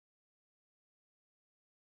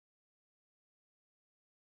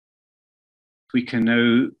we can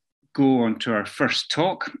now go on to our first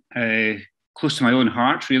talk, close to my own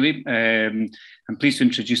heart, really. I'm pleased to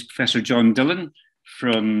introduce Professor John Dillon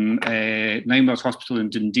from Ninewells Hospital in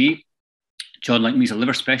Dundee. John, like me, is a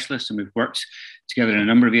liver specialist, and we've worked together in a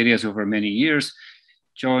number of areas over many years.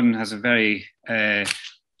 John has a very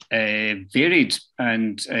varied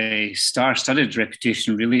and star-studded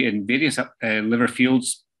reputation, really, in various liver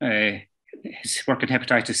fields. His work in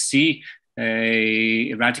hepatitis C,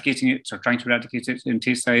 eradicating it or trying to eradicate it in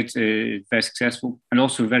Tayside, very successful, and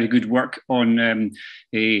also very good work on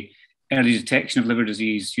early detection of liver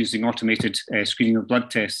disease using automated screening of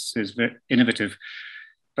blood tests is very innovative.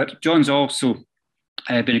 But John's also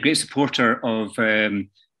been a great supporter of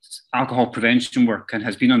alcohol prevention work and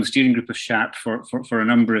has been on the steering group of SHAAP for a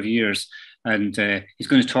number of years. And he's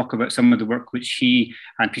going to talk about some of the work which he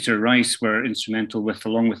and Peter Rice were instrumental with,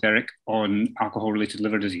 along with Eric, on alcohol-related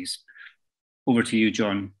liver disease. Over to you,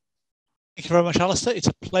 John. Thank you very much, Alistair. It's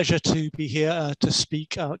a pleasure to be here to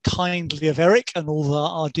speak kindly of Eric and all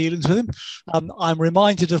our dealings with him. I'm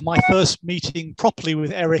reminded of my first meeting properly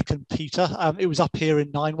with Eric and Peter. It was up here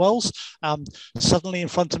in Ninewells. Suddenly in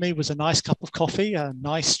front of me was a nice cup of coffee, a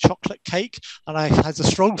nice chocolate cake, and I had a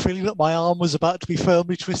strong feeling that my arm was about to be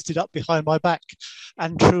firmly twisted up behind my back.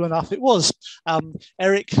 And true enough, it was.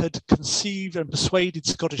 Eric had conceived and persuaded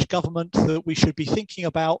Scottish Government that we should be thinking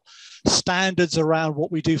about standards around what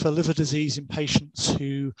we do for liver disease in patients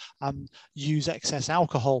who use excess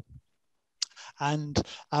alcohol. And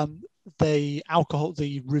the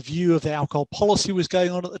review of the alcohol policy was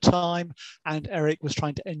going on at the time, and Eric was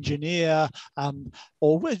trying to engineer,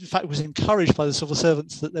 or in fact was encouraged by the civil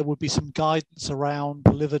servants that there would be some guidance around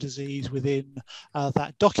liver disease within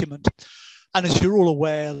that document. And as you're all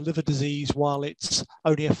aware, liver disease, while it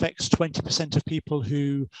only affects 20% of people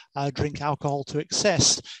who drink alcohol to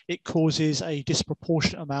excess, it causes a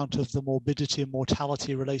disproportionate amount of the morbidity and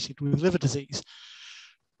mortality related with liver disease.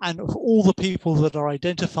 And for all the people that are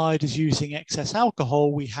identified as using excess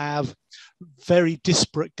alcohol, we have very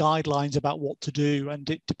disparate guidelines about what to do. And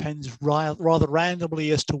it depends rather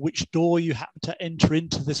randomly as to which door you happen to enter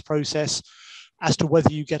into this process, as to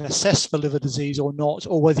whether you get assessed for liver disease or not,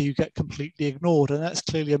 or whether you get completely ignored. And that's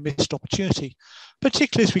clearly a missed opportunity,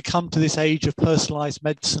 particularly as we come to this age of personalized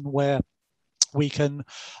medicine where we can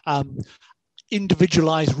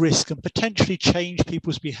individualize risk and potentially change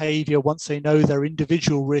people's behavior once they know their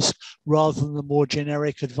individual risk, rather than the more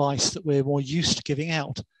generic advice that we're more used to giving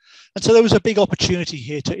out. And so there was a big opportunity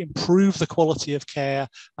here to improve the quality of care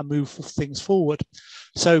and move things forward.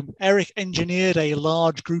 So Eric engineered a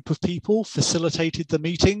large group of people, facilitated the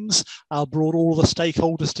meetings, brought all the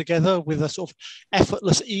stakeholders together with a sort of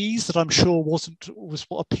effortless ease that I'm sure was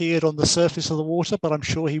what appeared on the surface of the water, but I'm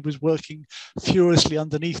sure he was working furiously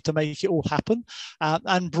underneath to make it all happen,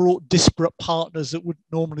 and brought disparate partners that would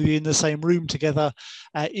normally be in the same room together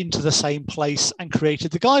into the same place and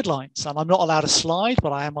created the guidelines. And I'm not allowed a slide,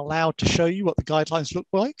 but I am allowed to show you what the guidelines look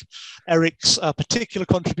like. Eric's particular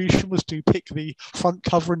contribution was to pick the front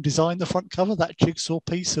cover and design the front cover, that jigsaw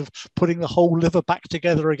piece of putting the whole liver back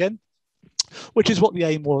together again, which is what the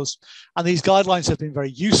aim was. And these guidelines have been very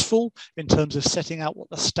useful in terms of setting out what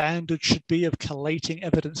the standard should be of collating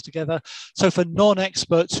evidence together. So for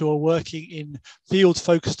non-experts who are working in fields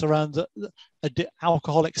focused around the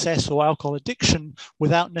alcohol excess or alcohol addiction,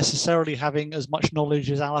 without necessarily having as much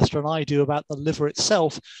knowledge as Alistair and I do about the liver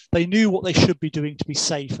itself, they knew what they should be doing to be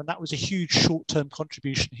safe. And that was a huge short-term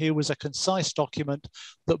contribution. Here was a concise document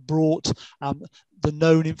that brought the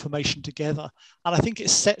known information together. And I think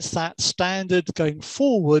it sets that standard going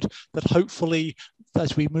forward, that hopefully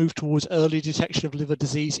as we move towards early detection of liver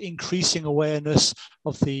disease, increasing awareness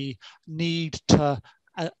of the need to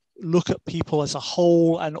look at people as a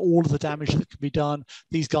whole and all of the damage that can be done,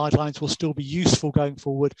 these guidelines will still be useful going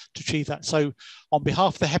forward to achieve that. So on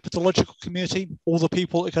behalf of the hepatological community, all the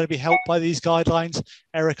people that are going to be helped by these guidelines,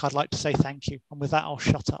 Eric, I'd like to say thank you. And with that, I'll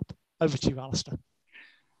shut up. Over to you, Alistair.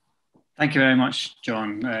 Thank you very much,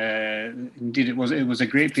 John. Indeed, it was a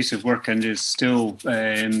great piece of work and is still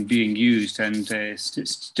being used, and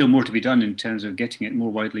still more to be done in terms of getting it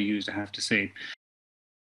more widely used, I have to say.